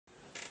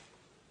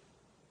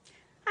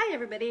Hi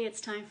everybody, it's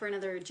time for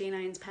another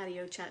J9's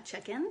Patio Chat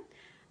check-in.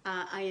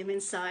 I am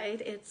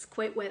inside. It's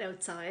quite wet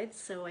outside,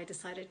 so I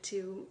decided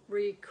to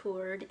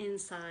record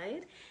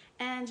inside.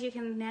 And you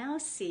can now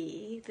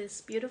see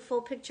this beautiful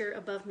picture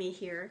above me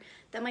here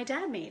that my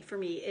dad made for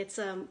me. It's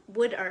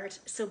wood art,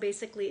 so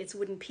basically it's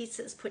wooden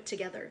pieces put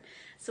together.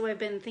 So I've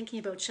been thinking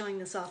about showing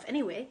this off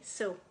anyway,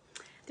 so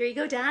there you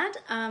go, Dad.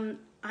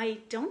 I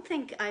don't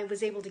think I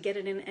was able to get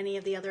it in any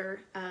of the other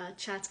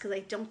chats because I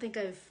don't think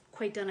I've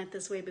quite done it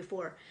this way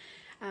before.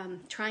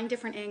 Trying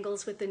different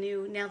angles with the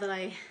new, now that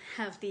I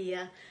have the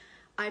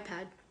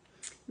iPad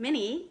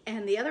mini.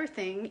 And the other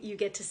thing you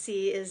get to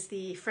see is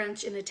the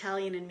French and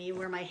Italian in me,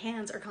 where my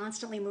hands are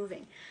constantly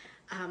moving.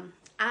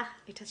 I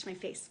touched my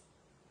face.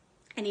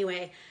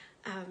 Anyway,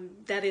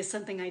 that is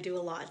something I do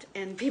a lot,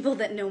 and people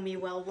that know me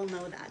well will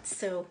know that.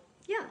 So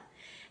yeah,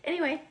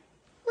 anyway,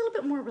 a little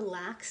bit more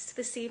relaxed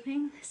this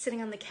evening,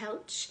 sitting on the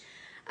couch.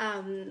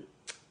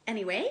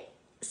 Anyway,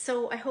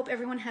 so I hope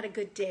everyone had a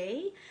good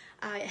day.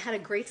 I had a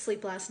great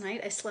sleep last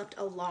night. I slept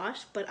a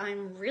lot, but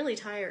I'm really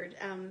tired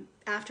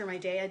after my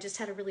day. I just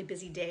had a really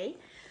busy day,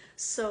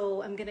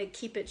 so I'm gonna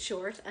keep it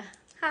short.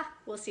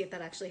 We'll see if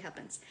that actually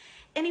happens.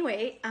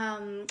 Anyway,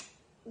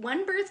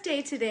 one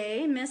birthday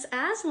today. Miss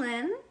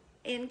Aslyn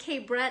in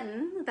Cape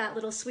Breton, that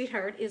little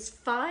sweetheart, is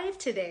 5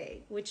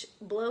 today, which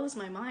blows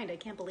my mind. I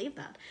can't believe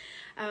that.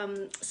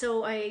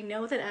 So I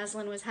know that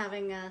Aslyn was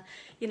having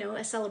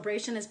a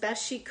celebration as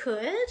best she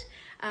could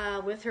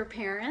with her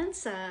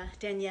parents,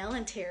 Danielle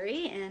and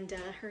Terry, and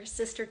her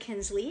sister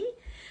Kinsley.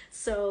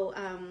 So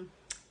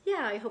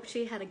yeah, I hope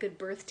she had a good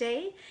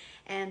birthday.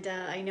 And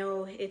I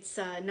know it's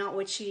not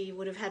what she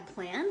would have had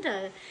planned.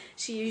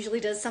 She usually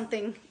does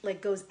something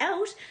like goes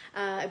out,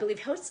 I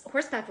believe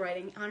horseback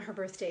riding on her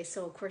birthday,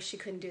 so of course she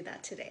couldn't do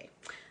that today.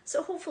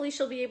 So hopefully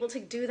she'll be able to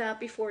do that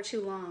before too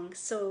long.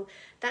 So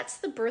that's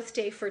the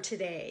birthday for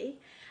today.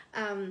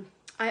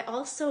 I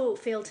also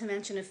failed to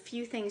mention a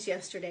few things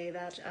yesterday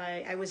that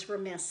I was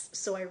remiss,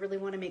 so I really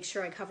want to make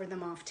sure I cover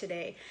them off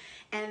today.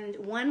 And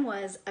one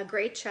was a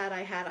great chat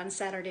I had on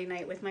Saturday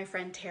night with my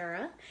friend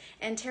Tara.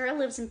 And Tara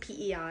lives in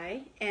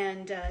PEI,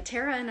 and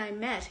Tara and I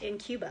met in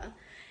Cuba.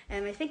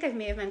 And I think I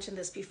may have mentioned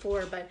this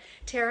before, but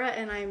Tara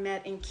and I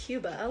met in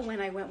Cuba when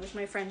I went with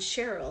my friend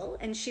Cheryl,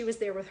 and she was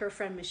there with her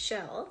friend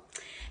Michelle.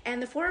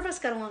 And the four of us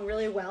got along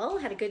really well,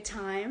 had a good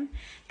time.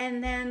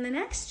 And then the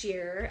next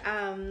year,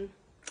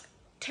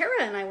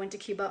 Tara and I went to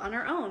Cuba on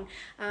our own.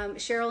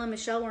 Cheryl and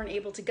Michelle weren't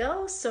able to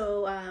go,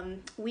 so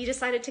we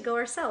decided to go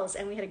ourselves,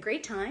 and we had a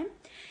great time.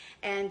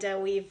 And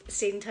we've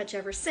stayed in touch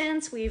ever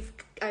since.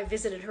 I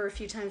visited her a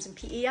few times in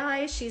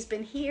PEI. She's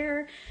been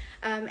here.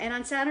 And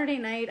on Saturday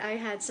night, I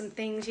had some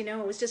things,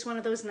 it was just one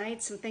of those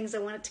nights, some things I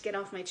wanted to get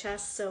off my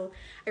chest. So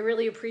I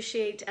really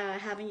appreciate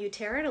having you,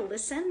 Tara, to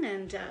listen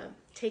and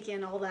take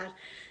in all that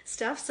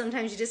stuff.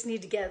 Sometimes you just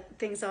need to get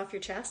things off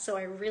your chest, so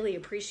I really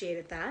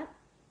appreciated that.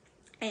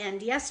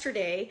 And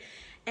yesterday,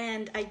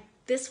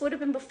 this would have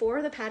been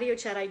before the patio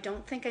chat, I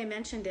don't think I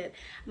mentioned it,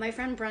 my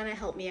friend Brenna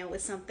helped me out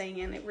with something,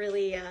 and it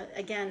really,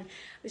 again,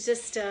 was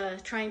just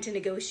trying to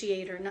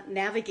negotiate or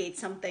navigate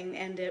something.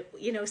 And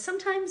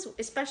sometimes,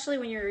 especially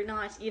when you're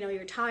not,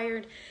 you're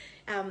tired,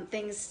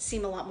 things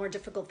seem a lot more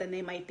difficult than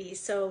they might be.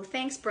 So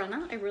thanks,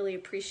 Brenna, I really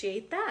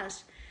appreciate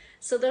that.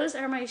 So those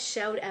are my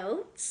shout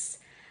outs.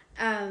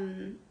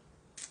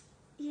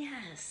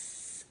 Yes.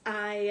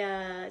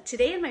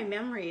 Today in my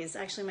memories,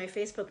 actually my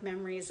Facebook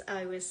memories,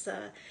 I was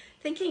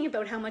thinking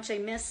about how much I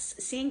miss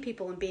seeing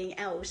people and being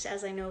out,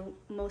 as I know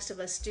most of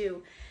us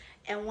do.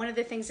 And one of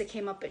the things that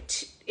came up,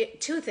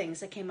 two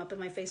things that came up in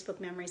my Facebook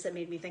memories that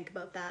made me think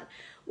about that.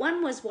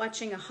 One was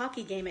watching a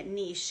hockey game at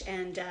Niche,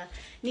 and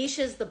Niche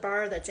is the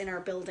bar that's in our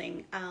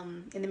building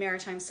in the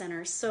Maritime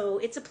Center. So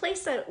it's a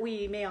place that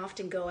we may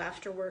often go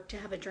after work to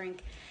have a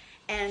drink.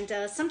 And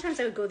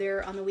sometimes I would go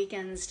there on the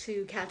weekends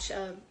to catch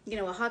a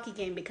hockey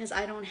game, because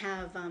I don't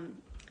have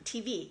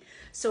TV.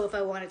 So if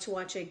I wanted to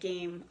watch a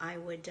game, I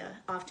would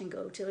often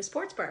go to a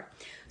sports bar.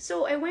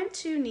 So I went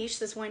to Niche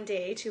this one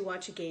day to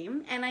watch a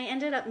game, and I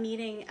ended up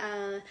meeting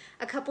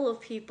a couple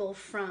of people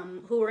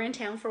who were in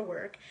town for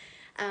work.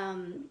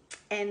 And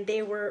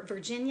they were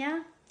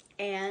Virginia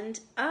and,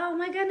 oh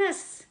my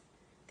goodness,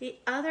 the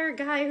other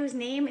guy whose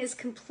name is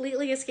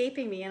completely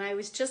escaping me, and I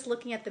was just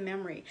looking at the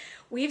memory.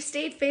 We've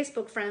stayed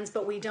Facebook friends,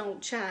 but we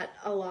don't chat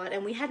a lot,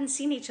 and we hadn't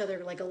seen each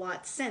other like a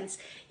lot since,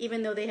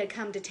 even though they had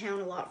come to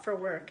town a lot for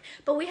work.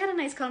 But we had a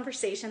nice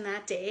conversation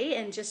that day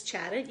and just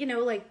chatted,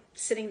 like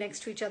sitting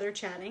next to each other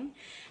chatting.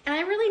 And I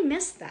really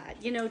missed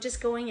that,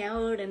 just going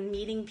out and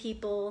meeting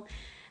people.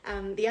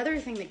 The other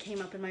thing that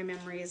came up in my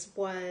memories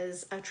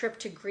was a trip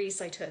to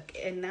Greece I took,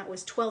 and that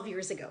was 12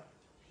 years ago.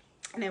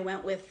 And I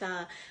went with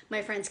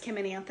my friends Kim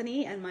and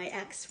Anthony and my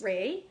ex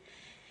Ray,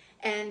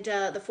 and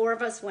the four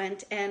of us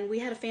went, and we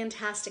had a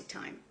fantastic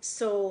time.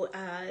 So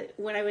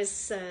when I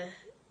was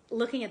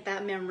looking at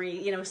that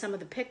memory, some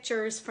of the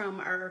pictures from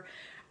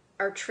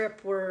our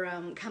trip were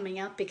coming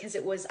up, because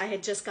I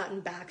had just gotten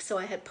back, so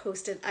I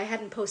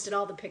hadn't posted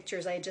all the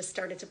pictures. I had just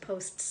started to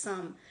post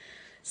some.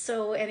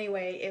 So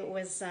anyway, it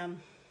was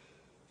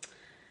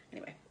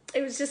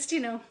it was just,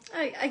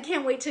 I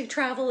can't wait to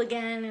travel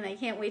again, and I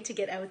can't wait to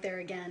get out there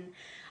again.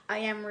 I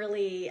am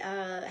really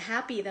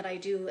happy that I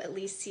do at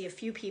least see a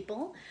few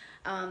people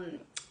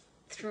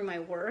through my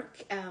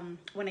work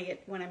when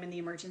I'm in the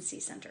emergency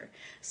center.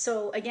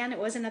 So again, it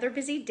was another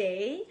busy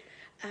day.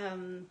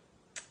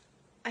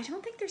 I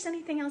don't think there's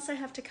anything else I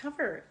have to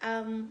cover.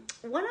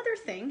 One other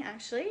thing,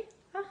 actually,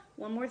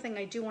 one more thing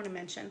I do want to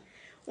mention.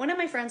 One of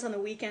my friends on the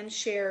weekend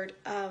shared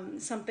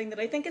something that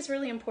I think is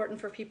really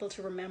important for people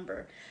to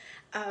remember.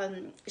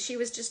 She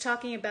was just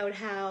talking about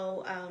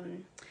how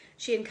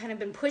she had kind of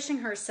been pushing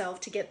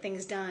herself to get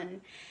things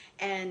done,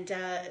 and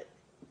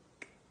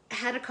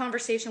had a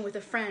conversation with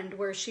a friend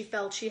where she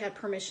felt she had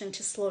permission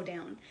to slow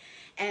down.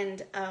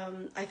 And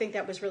I think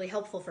that was really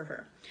helpful for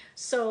her.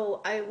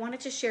 So I wanted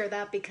to share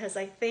that because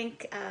I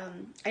think,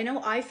 I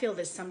know I feel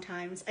this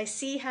sometimes. I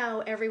see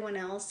how everyone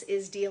else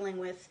is dealing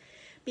with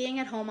being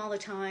at home all the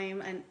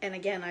time. And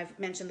again, I've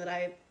mentioned that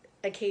I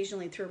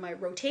occasionally through my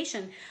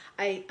rotation,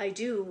 I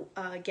do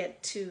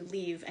get to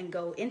leave and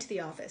go into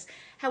the office.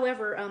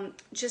 However,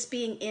 just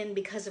being in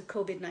because of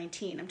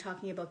COVID-19, I'm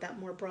talking about that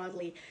more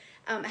broadly,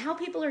 how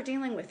people are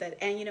dealing with it.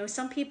 And,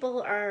 some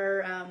people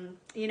are,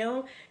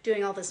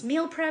 doing all this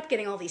meal prep,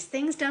 getting all these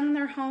things done in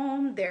their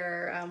home.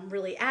 They're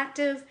really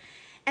active.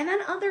 And then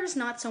others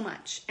not so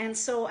much. And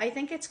so I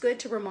think it's good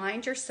to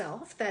remind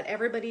yourself that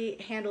everybody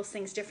handles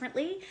things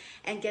differently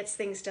and gets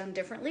things done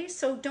differently.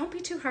 So don't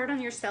be too hard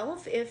on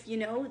yourself if,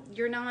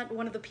 you're not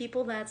one of the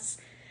people that's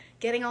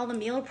getting all the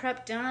meal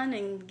prep done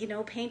and,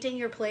 painting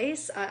your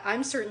place.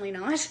 I'm certainly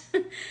not.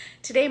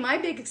 Today, my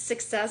big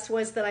success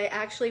was that I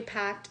actually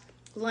packed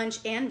lunch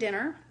and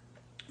dinner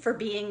for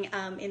being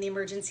in the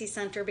emergency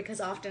center,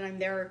 because often I'm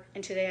there,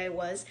 and today I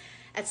was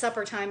at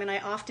supper time, and I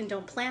often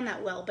don't plan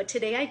that well, but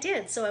today I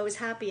did, so I was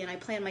happy, and I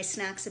planned my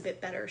snacks a bit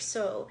better,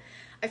 so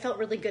I felt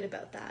really good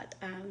about that.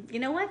 You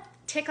know what?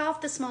 Tick off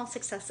the small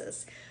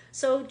successes.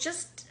 So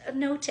just a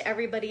note to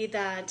everybody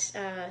that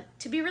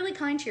to be really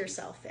kind to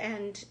yourself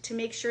and to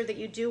make sure that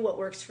you do what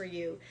works for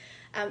you.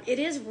 It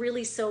is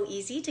really so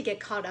easy to get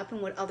caught up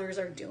in what others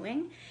are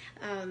doing,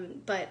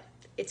 but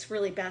it's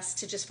really best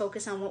to just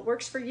focus on what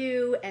works for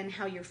you and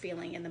how you're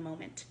feeling in the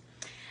moment.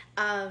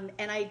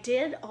 And I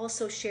did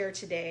also share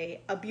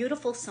today a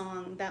beautiful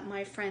song that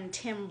my friend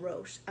Tim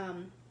wrote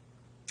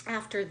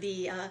after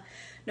the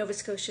Nova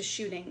Scotia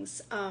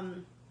shootings.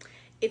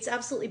 It's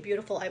absolutely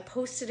beautiful. I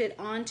posted it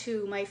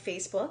onto my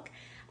Facebook.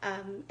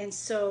 And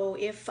so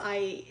if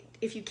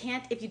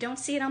you don't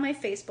see it on my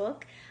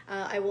Facebook,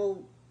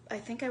 I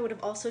think I would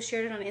have also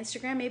shared it on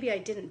Instagram. Maybe I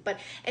didn't. But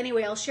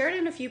anyway, I'll share it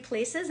in a few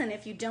places. And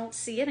if you don't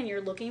see it and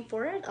you're looking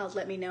for it,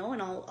 let me know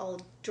and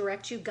I'll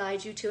direct you,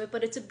 guide you to it.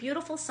 But it's a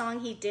beautiful song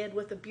he did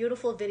with a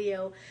beautiful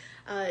video.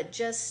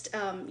 Just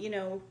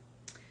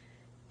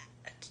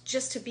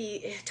to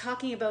be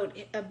talking about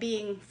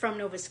being from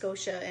Nova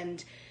Scotia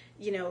and,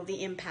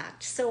 the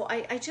impact. So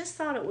I just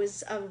thought it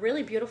was a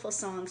really beautiful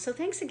song. So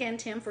thanks again,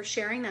 Tim, for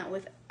sharing that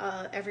with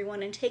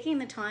everyone and taking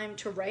the time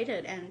to write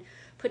it and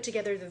put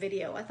together the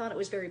video. I thought it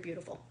was very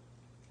beautiful.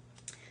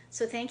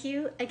 So thank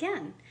you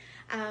again.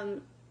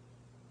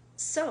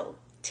 So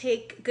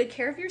take good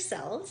care of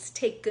yourselves,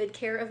 take good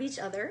care of each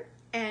other,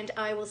 and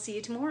I will see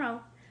you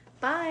tomorrow.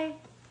 Bye.